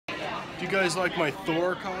Do you guys like my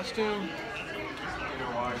Thor costume?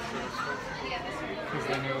 Because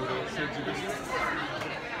they know the surgery.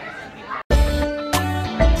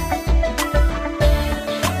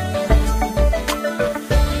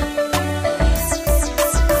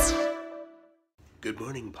 Good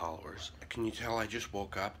morning, followers. Can you tell I just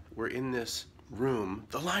woke up? We're in this room,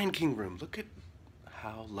 the Lion King room. Look at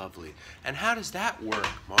how lovely. And how does that work,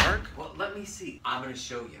 Mark? Well, let me see. I'm going to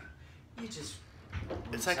show you. You just...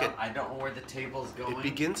 It's like a... I don't know where the table's going. It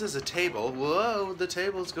begins as a table. Whoa, the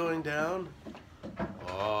table's going down.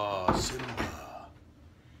 Oh, Simba.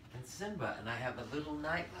 And Simba, and I have a little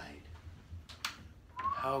nightlight.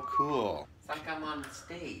 How cool. It's like I'm on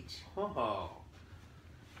stage. Oh.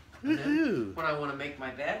 And then when I want to make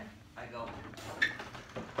my bed, I go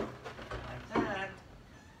like that.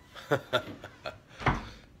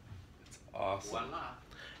 It's awesome. Voila.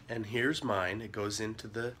 And here's mine. It goes into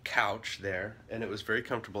the couch there, and it was very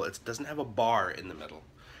comfortable. It doesn't have a bar in the middle.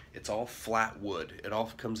 It's all flat wood. It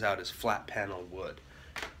all comes out as flat panel wood.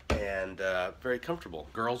 And very comfortable.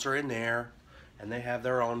 Girls are in there, and they have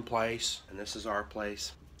their own place, and this is our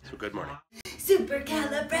place. So good morning.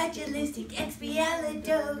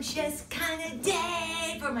 Supercalifragilisticexpialidocious kind of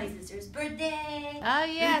day for my sister's birthday. Oh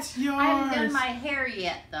yes, I haven't done my hair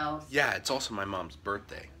yet though. Yeah, it's also my mom's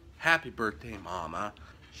birthday. Happy birthday, Mama.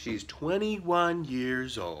 She's 21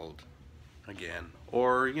 years old. Again.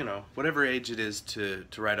 Or, you know, whatever age it is to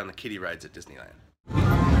ride on the kiddie rides at Disneyland.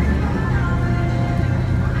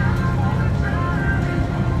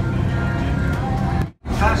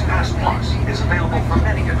 FastPass Plus is available for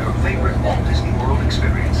many of your favorite Walt Disney World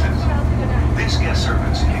experiences. This guest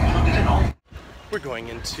service included in all. We're going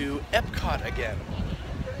into Epcot again.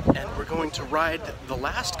 And we're going to ride the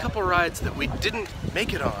last couple rides that we didn't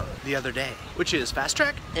make it on the other day, which is Fast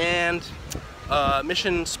Track and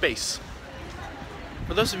Mission Space.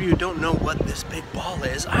 For those of you who don't know what this big ball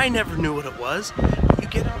is, I never knew what it was. You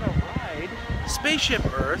get on a ride, Spaceship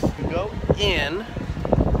Earth, you go in,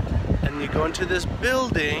 and you go into this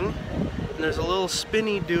building, and there's a little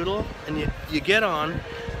spinny doodle, and you get on,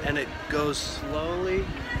 and it goes slowly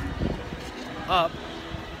up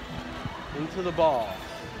into the ball.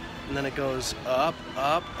 And then it goes up,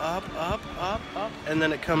 up, up, up, up, up, and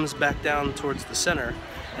then it comes back down towards the center,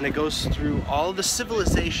 and it goes through all of the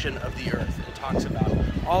civilization of the Earth and talks about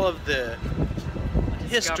all of the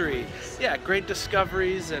history, yeah, great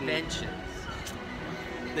discoveries and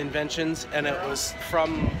inventions, and it was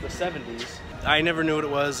from the 70s. I never knew what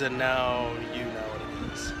it was, and now you know what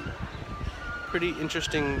it is. Pretty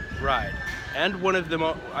interesting ride, and one of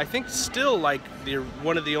the I think still like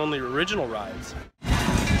one of the only original rides.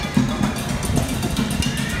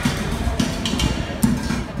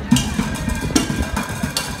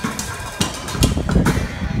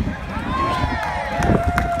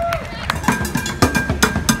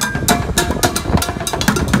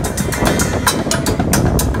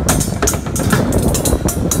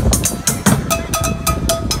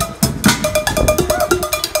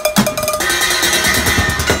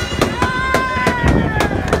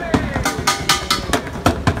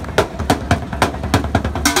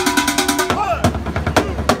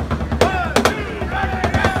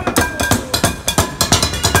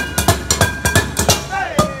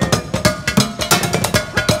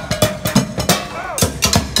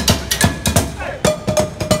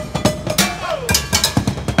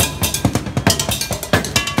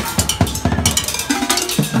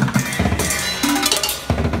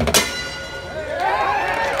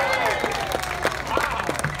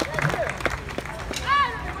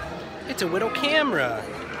 It's a Widow camera.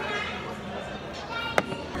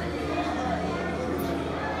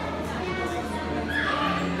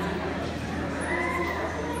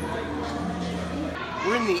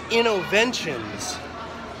 We're in the Innoventions.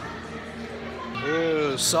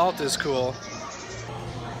 Ooh, salt is cool.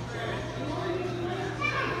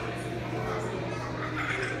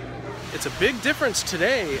 It's a big difference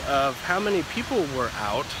today of how many people were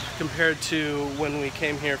out compared to when we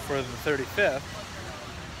came here for the 35th.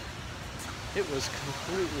 It was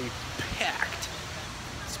completely packed.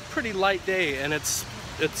 It's a pretty light day, and it's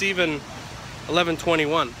even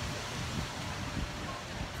 11:21.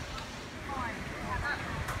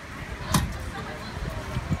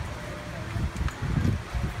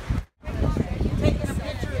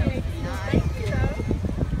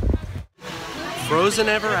 Frozen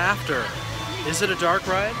Ever After. Is it a dark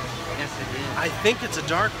ride? Yes, it is. I think it's a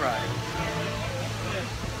dark ride.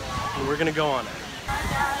 And we're gonna go on it.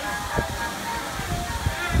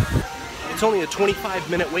 It's only a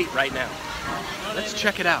 25-minute wait right now. Let's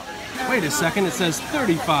check it out. Wait a second, it says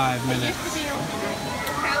 35 minutes.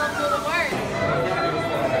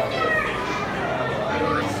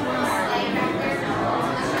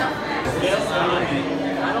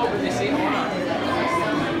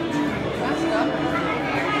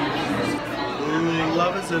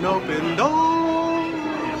 an open door.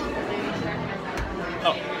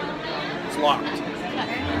 Oh, it's locked.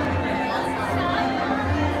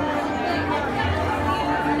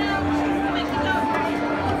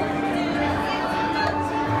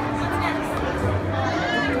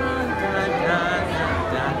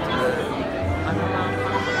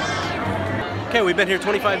 Okay, we've been here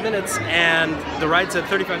 25 minutes and the ride said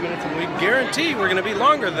 35 minutes and we guarantee we're gonna be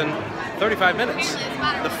longer than 35 minutes.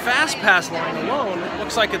 The fast pass line alone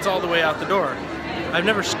looks like it's all the way out the door. I've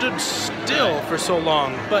never stood still for so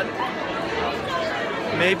long, but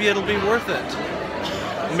maybe it'll be worth it.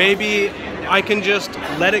 Maybe I can just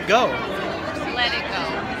let it go. Let it go.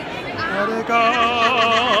 Let it go.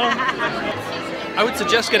 I would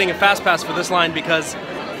suggest getting a fast pass for this line because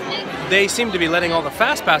they seem to be letting all the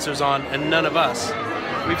fast passers on and none of us.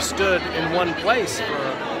 We've stood in one place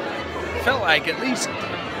for, felt like at least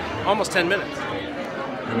almost 10 minutes.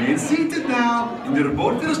 Remain seated now, and the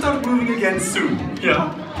boat will start moving again soon.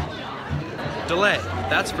 Yeah. Delay,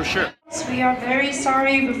 that's for sure. We are very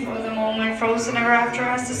sorry before the moment Frozen Ever After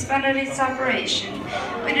has suspended its operation.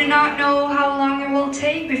 We do not know how long it will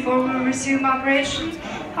take before we resume operation.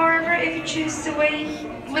 However, if you choose to wait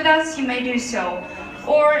with us, you may do so.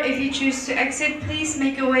 Or if you choose to exit, please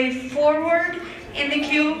make your way forward in the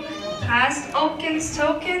queue past Oaken's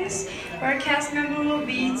tokens, where a cast member will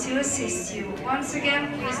be to assist you. Once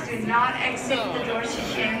again, please do not exit the doors you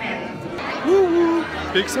came in. Woo-woo!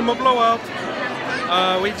 Big summer blowout.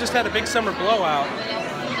 We just had a big summer blowout.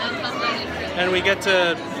 And we get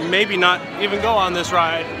to maybe not even go on this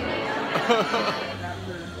ride.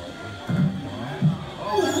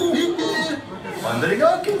 Wandering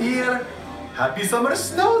Oaken here. Happy summer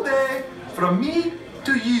snow day from me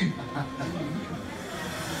to you.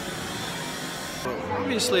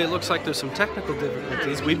 Obviously, it looks like there's some technical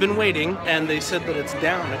difficulties. We've been waiting, and they said that it's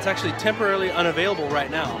down. It's actually temporarily unavailable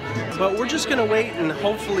right now. But we're just gonna wait and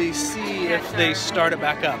hopefully see if they start it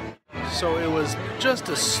back up. So it was just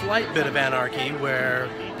a slight bit of anarchy where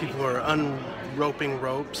people were unroping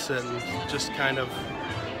ropes and just kind of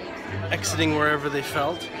exiting wherever they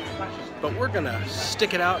felt. But we're gonna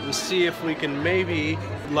stick it out and see if we can maybe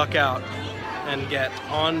luck out and get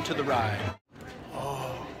onto the ride.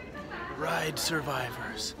 Oh, ride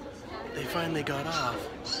survivors. They finally got off.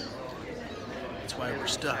 That's why we're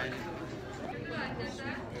stuck.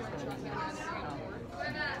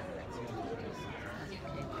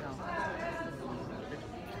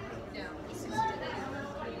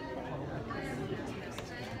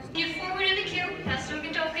 Get forward in the queue, past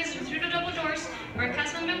Oaken tokens through the double doors, where a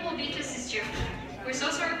cast member will be to assist you. We're so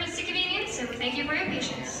sorry for this inconvenience, and we thank you for your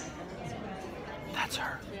patience. That's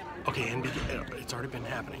her. Okay, and it's already been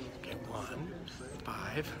happening. Okay, 1,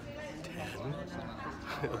 5, 10,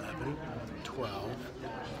 11, 12,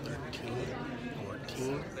 13,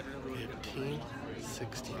 14, 15,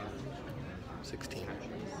 16, 16.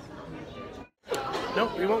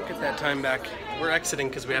 Nope, we won't get that time back. We're exiting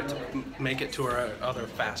because we have to make it to our other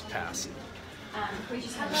fast pass.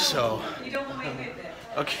 So,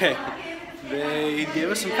 okay, they gave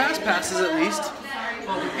us some fast passes at least.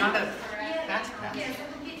 Well, we got a fast pass.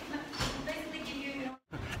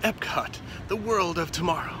 Epcot, the world of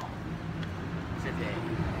tomorrow.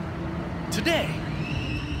 Today,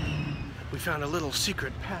 we found a little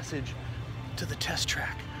secret passage to the test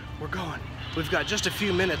track. We're going. We've got just a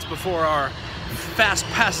few minutes before our fast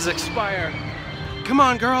passes expire. Come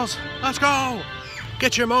on, girls, let's go.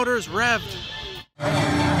 Get your motors revved.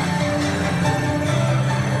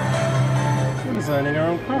 We're designing our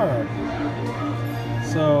own car.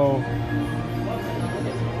 So...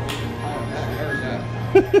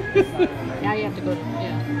 Now you have to go to,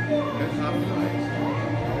 yeah.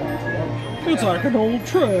 It's like an old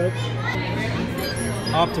truck.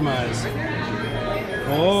 Optimize.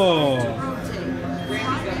 Oh.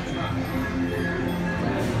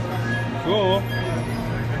 Cool.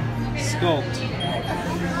 Sculpt.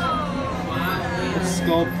 Let's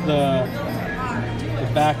sculpt the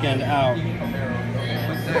back end out.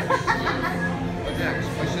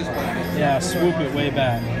 Yeah, swoop it way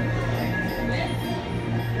back.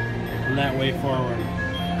 And that way forward.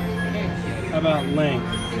 How about length?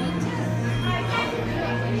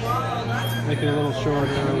 Make it a little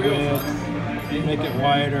shorter, width, make it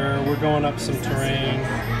wider. We're going up some terrain.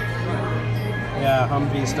 Yeah,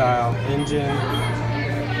 Humvee style. Engine.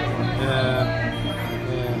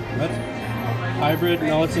 What? Hybrid?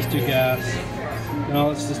 No, let's just do gas. No,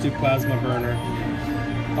 let's just do plasma burner.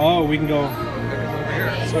 Oh, we can go...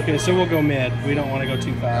 Okay, so we'll go mid. We don't want to go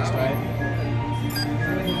too fast, right?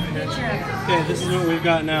 Okay, this is what we've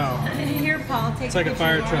got now. Here, Paul, take It's like a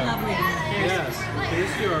fire truck. Lovely. Yes,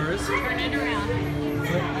 here's yours. Turn it around.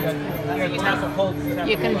 You tap and hold.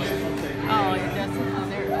 You can. Oh, it doesn't. Oh,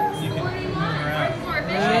 there it is. You can move around.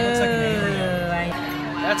 It looks like an alien.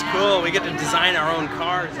 That's cool. We get to design our own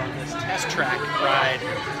cars on this test track ride.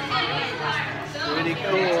 Pretty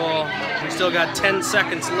cool. We still got 10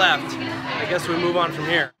 seconds left. I guess we move on from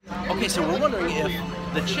here. Okay, so we're wondering if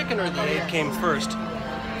the chicken or the egg came first.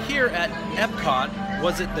 Here at Epcot,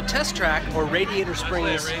 was it the test track or Radiator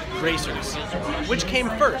Springs Racers? Which came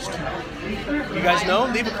first? You guys know?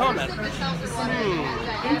 Leave a comment.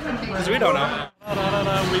 Because we don't know.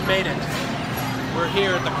 We made it. We're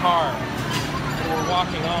here at the car. And we're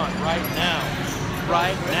walking on right now.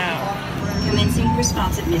 Right now. Commencing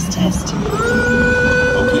responsiveness test. Okay,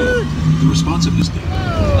 the responsiveness data.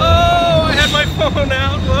 Oh, I had my phone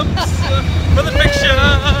out. Whoops. For the picture.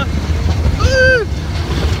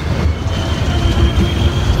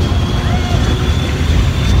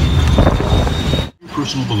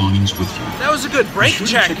 Personal belongings with you. That was a good brake Be sure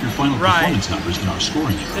check. to check your final performance numbers in our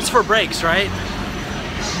scoring area. It's for brakes, right?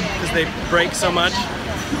 Because they brake so much.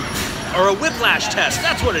 Or a whiplash test,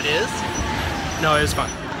 that's what it is. No, it was fun.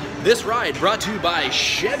 This ride brought to you by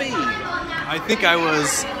Chevy. I think I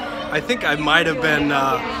might have been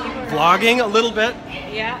vlogging a little bit.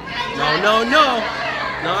 Yeah. No,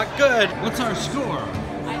 not good. What's our score?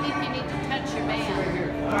 I think you need to touch your band.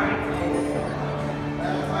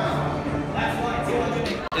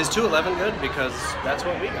 Is 211 good? Because that's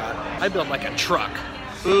what we got. I built like a truck.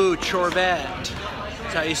 Ooh, Chorvette.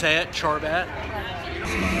 That's how you say it, Chorvette.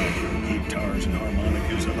 Guitars and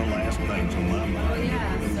harmonicas are the last things on my mind.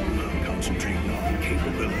 I'm concentrating on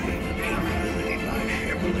capability by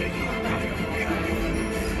Chevrolet.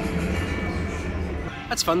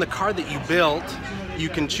 That's fun. The car that you built, you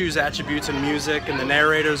can choose attributes and music and the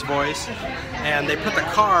narrator's voice. And they put the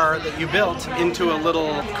car that you built into a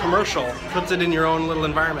little commercial, puts it in your own little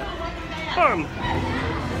environment. Fun.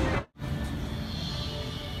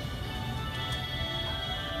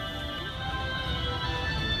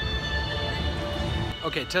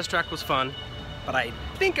 Okay, test track was fun, but I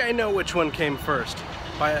think I know which one came first.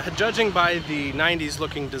 Judging by the 90s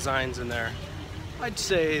looking designs in there, I'd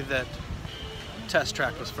say that test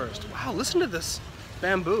track was first. Wow, listen to this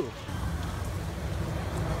bamboo.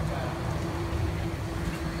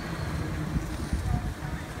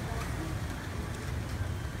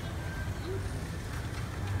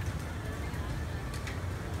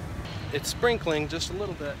 It's sprinkling just a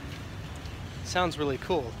little bit. Sounds really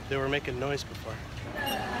cool. They were making noise before.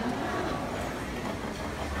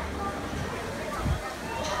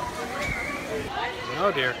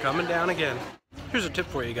 Oh dear, coming down again. Here's a tip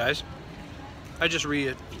for you guys. I just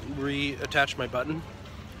reattached my button.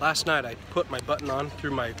 Last night I put my button on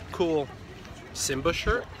through my cool Simba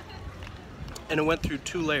shirt, and it went through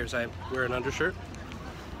 2 layers. I wear an undershirt,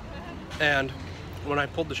 and when I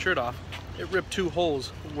pulled the shirt off, it ripped 2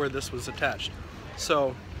 holes where this was attached.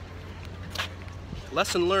 So,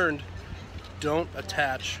 lesson learned, don't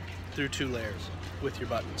attach through 2 layers with your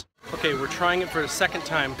buttons. Okay, we're trying it for a second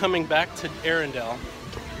time, coming back to Arendelle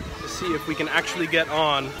to see if we can actually get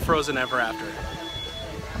on Frozen Ever After.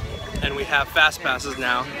 And we have fast passes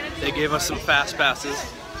now. They gave us some fast passes.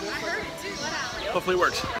 Hopefully it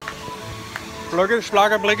works. Blugger,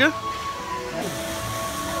 splagger, bligger.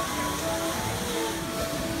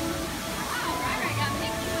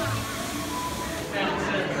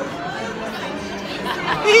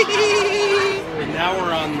 Now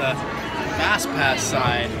we're on the fast pass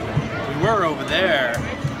side. We were over there.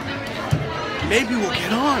 Maybe we'll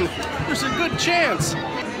get on. There's a good chance.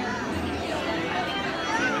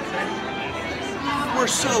 We're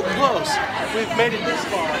so close. We've made it this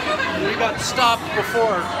far. We got stopped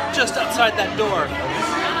before, just outside that door.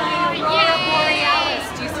 Aurora Borealis.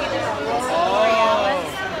 Do you see the Aurora Borealis?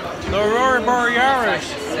 The Aurora Borealis.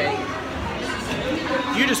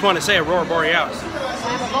 You just want to say Aurora Borealis.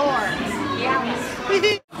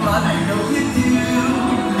 I know you do.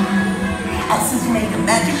 Us has made a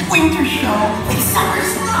magic winter show with summer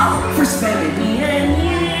snow for spending me and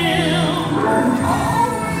you.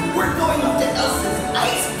 Oh, we're going up to Elsa's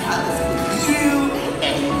ice palace with you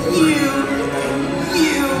and you and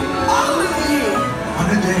you, all of you. On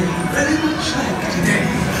a day very much like today,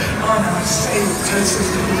 on our same places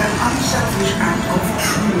with an unselfish act of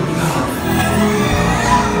true love.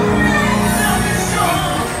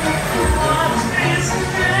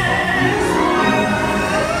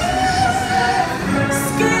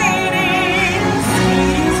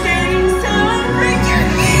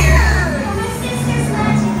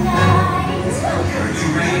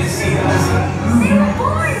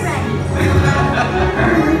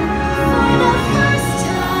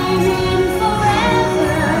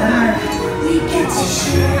 Share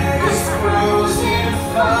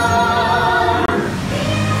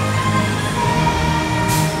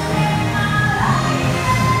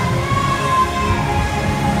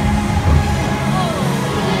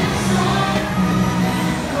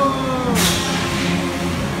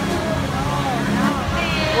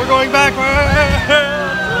going backwards.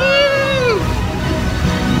 Woo!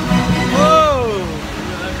 Whoa!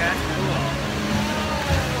 Okay, cool.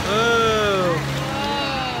 Oh.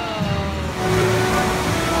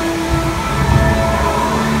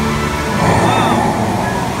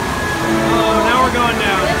 Oh, now we're going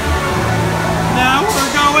down. Now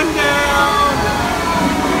we're going down.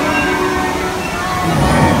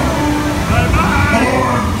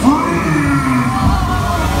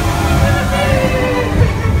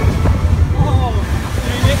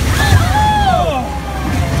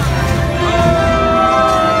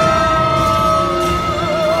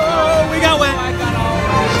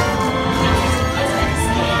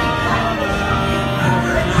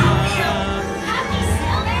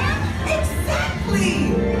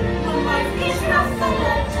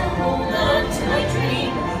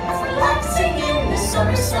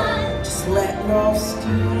 Just letting off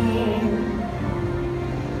steam.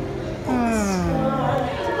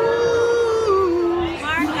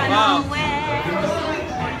 Wow.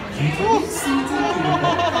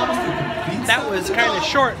 That was kind of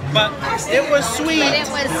short, but it was sweet. But it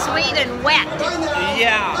was sweet and wet.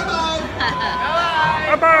 Yeah.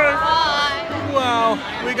 Bye-bye. Bye. Wow,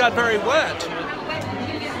 we got very wet.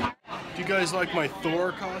 Do you guys like my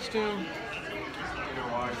Thor costume?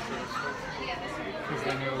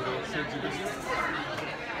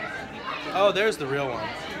 Oh, there's the real one.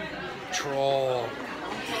 Troll.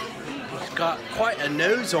 He's got quite a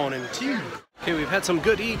nose on him too. Okay, we've had some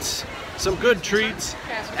good eats, some good treats,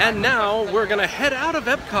 and now we're gonna head out of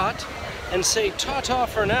Epcot and say ta-ta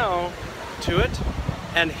for now to it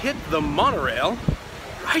and hit the monorail.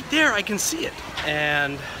 Right there, I can see it.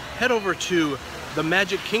 And head over to the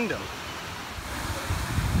Magic Kingdom.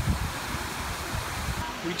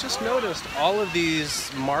 We just noticed all of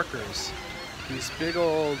these markers, these big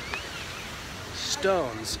old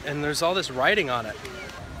stones, and there's all this writing on it.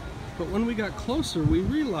 But when we got closer, we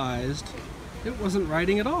realized it wasn't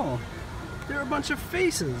writing at all. There are a bunch of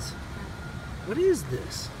faces. What is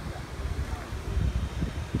this?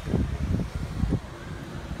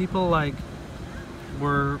 People like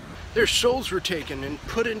their souls were taken and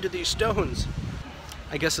put into these stones.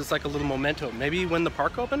 I guess it's like a little memento. Maybe when the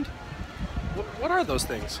park opened? What are those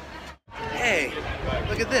things? Hey,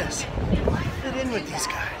 look at this. I fit in with these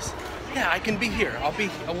guys. Yeah, I can be here.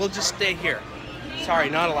 We'll just stay here. Sorry,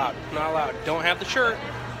 not allowed. Not allowed. Don't have the shirt.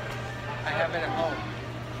 I have it at home.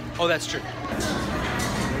 Oh, that's true.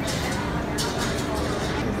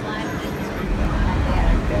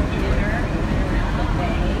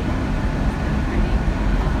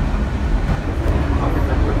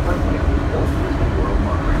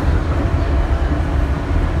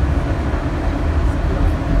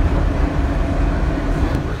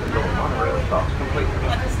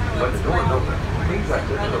 When the doors open, please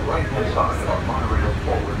exit to the right-hand side of our monorail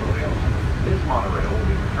forward motion. This monorail will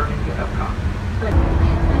be returning to Epcot.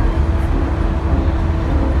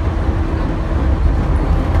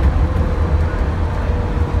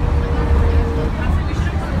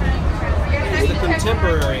 It's the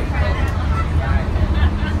Contemporary.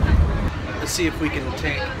 Let's see if we can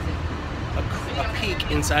take a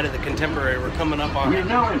peek inside of the Contemporary. We're coming up on We're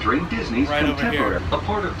now entering Disney's right over Contemporary, here. a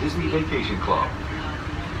part of Disney Vacation Club.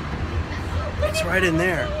 It's right in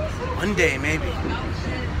there. One day, maybe.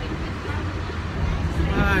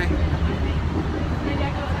 Bye.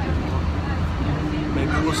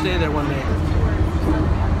 Maybe we'll stay there one day.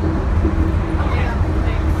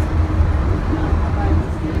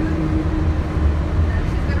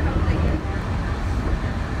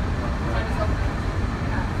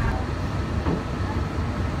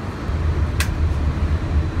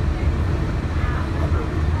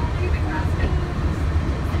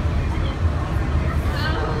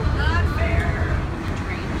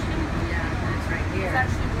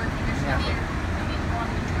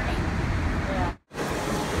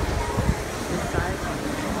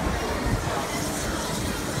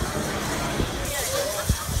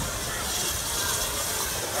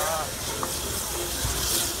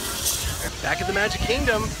 Back at the Magic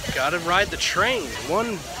Kingdom, gotta ride the train.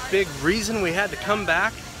 One big reason we had to come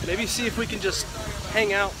back, maybe see if we can just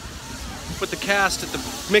hang out with the cast at the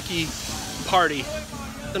Mickey party,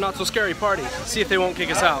 the not so scary party, see if they won't kick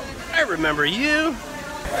us out. I remember you.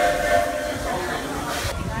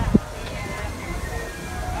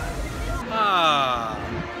 Ah,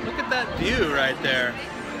 look at that view right there.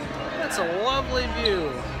 That's a lovely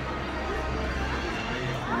view.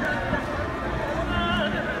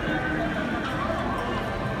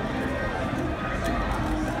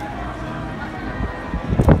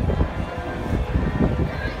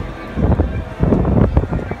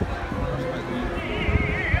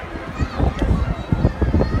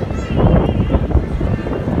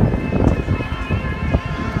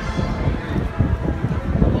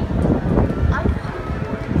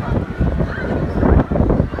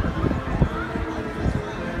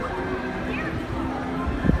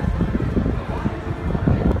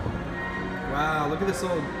 this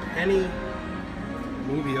old penny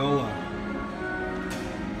moviola.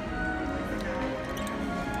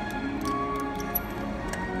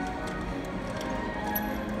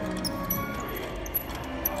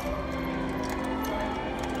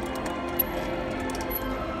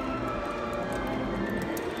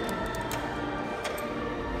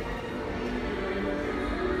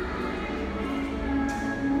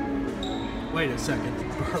 Wait a second,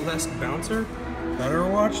 burlesque bouncer? Better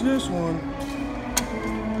watch this one.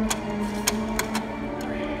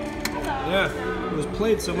 Yeah, it was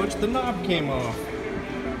played so much the knob came off.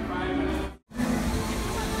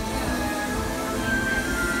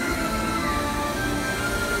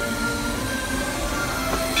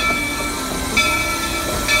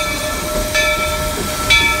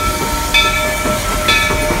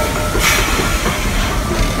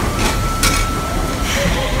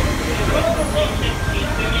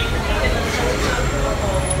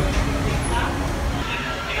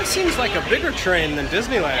 Seems like a bigger train than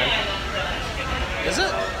Disneyland. Is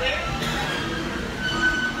it?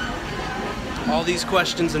 All these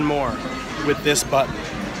questions and more with this button.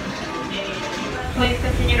 Please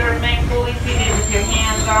continue to remain fully seated with your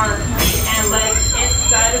hands, arms, and legs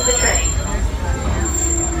inside of the train.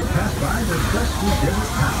 Pass by the dusty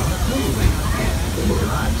desert town of Louisville. Keep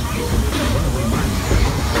your eyes open for the runaway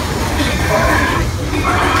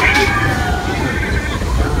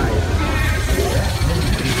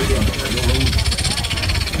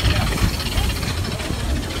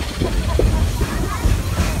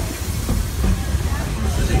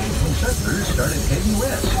settlers started heading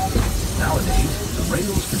west. Nowadays, the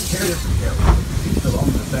rails could carry us east along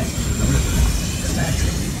the banks of the river. And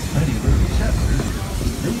naturally, many of early settlers,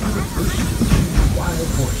 they were the first to see wild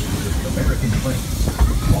horses of the American plains,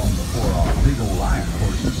 long before our big old iron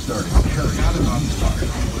horses started carrying out of these parts.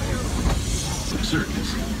 Circus.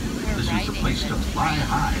 This is the place to fly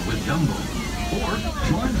high with Dumbo, or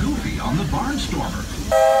join Goofy on the Barnstormer.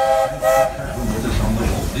 Travel with us on the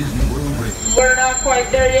Walt Disney World Radio. We're not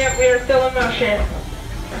quite there yet. We are still in motion.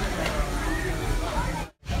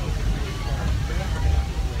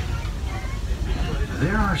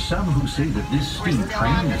 There are some who say that this steam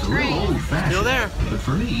train is a little old-fashioned. Still there. But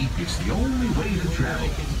for me, it's the only way to travel.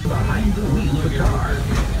 Behind the wheel of a car.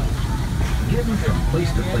 Getting from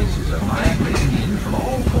place to place is a migrating in from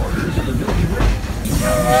all corners of the Milky Way.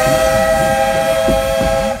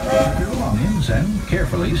 Your belongings and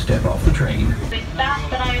carefully step off the train.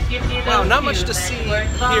 Wow, not much to see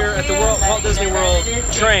here at the Walt Disney World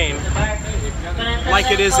train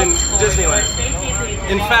like it is in Disneyland.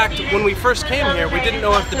 In fact, when we first came here, we didn't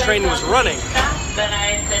know if the train was running.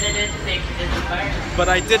 But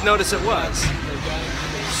I did notice it was.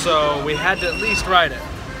 So we had to at least ride it.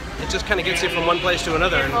 It just kind of gets you from one place to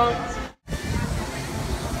another.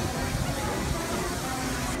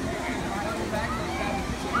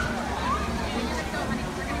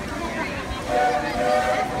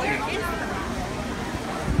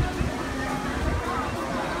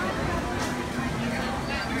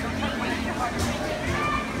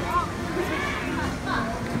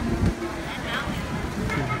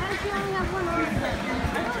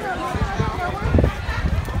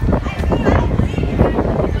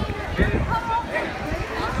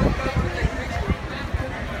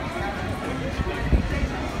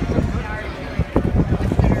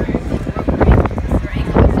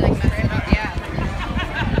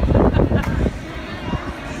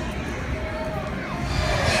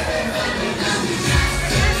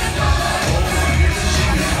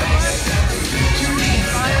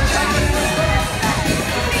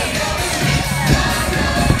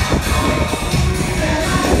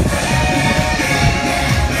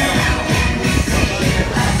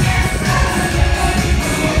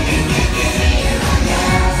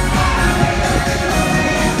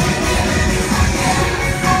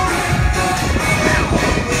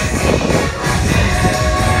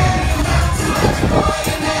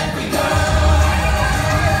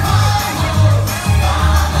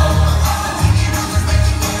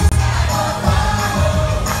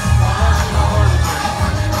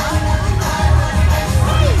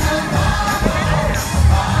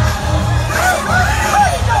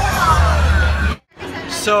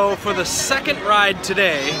 So for the second ride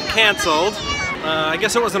today, canceled, I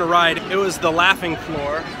guess it wasn't a ride, it was the laughing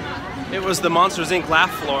floor. It was the Monsters Inc.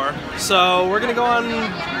 laugh floor. So we're gonna go on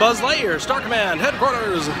Buzz Lightyear, Star Command,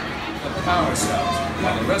 headquarters. At the power stops,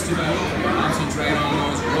 while the rest of you concentrate on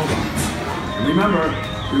those robots. And remember,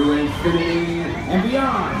 to infinity and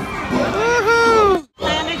beyond. Woohoo!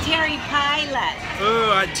 Planetary pilot.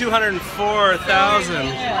 Ooh, at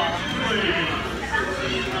 204,000.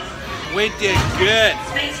 We did good.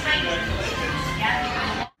 Look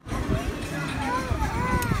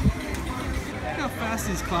how fast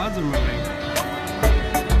these clouds are moving.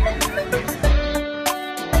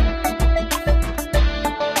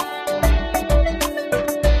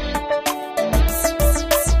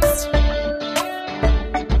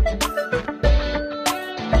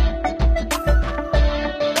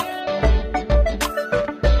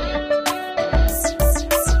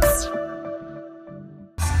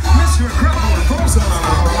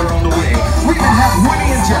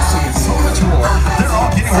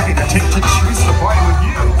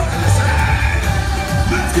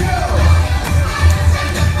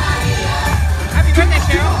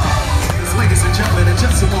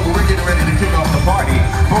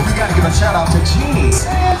 Shout out to Genie.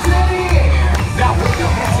 Now put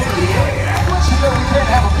your hands in the air. But you know we can't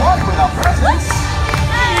have a party without presents.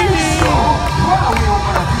 So why don't we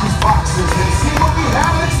open up these boxes and see what we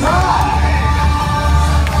have inside?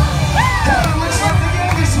 Hey, looks like the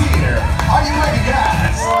game is here. Are you ready,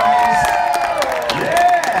 guys?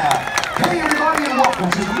 Yeah. Hey everybody, and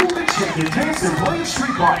welcome to the Move and Shake It, Dance and Play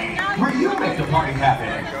Street Party, where you make the party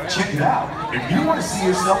happen. Check it out. If you want to see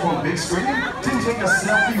yourself on the big screen, then take a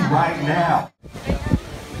selfie right now.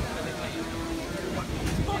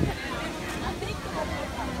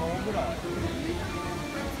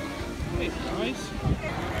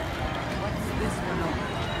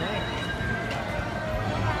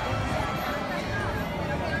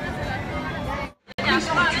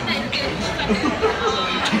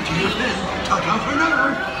 TTFN, ta-ta for now.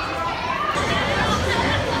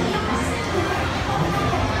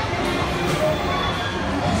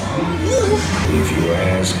 If you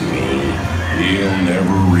ask me, he'll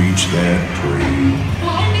never reach that tree.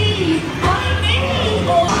 Why me? Why me?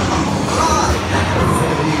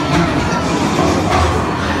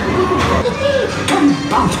 Come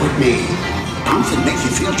bounce with me. Bouncing makes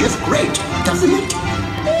you feel just great, doesn't it?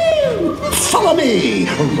 Follow me,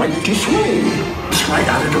 right to swing. Slide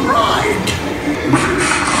out of the ride.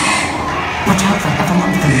 Watch out for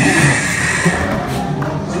everyone from the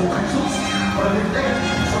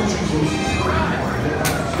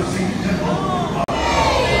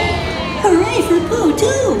Hooray for Pooh,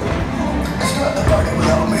 too! Start the party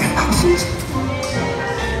without me.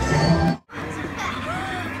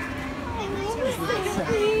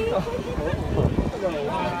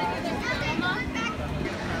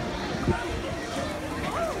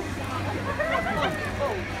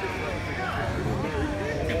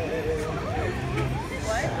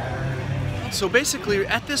 So basically,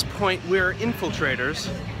 at this point, we're infiltrators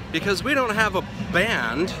because we don't have a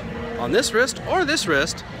band on this wrist or this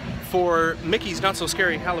wrist for Mickey's Not So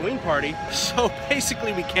Scary Halloween Party. So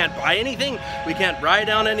basically, we can't buy anything, we can't ride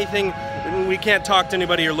on anything, we can't talk to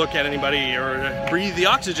anybody or look at anybody or breathe the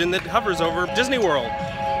oxygen that hovers over Disney World.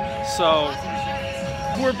 So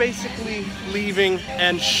we're basically leaving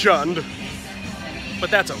and shunned,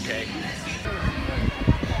 but that's okay.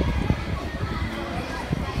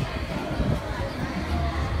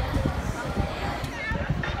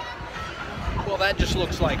 That just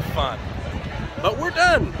looks like fun. But we're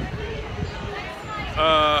done.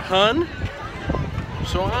 Hun.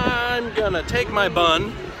 So I'm gonna take my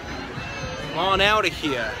bun on out of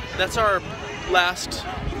here. That's our last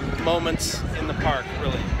moments in the park,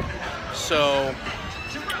 really. So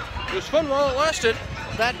it was fun while it lasted.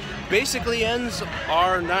 That basically ends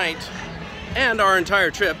our night and our entire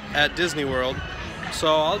trip at Disney World. So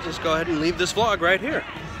I'll just go ahead and leave this vlog right here.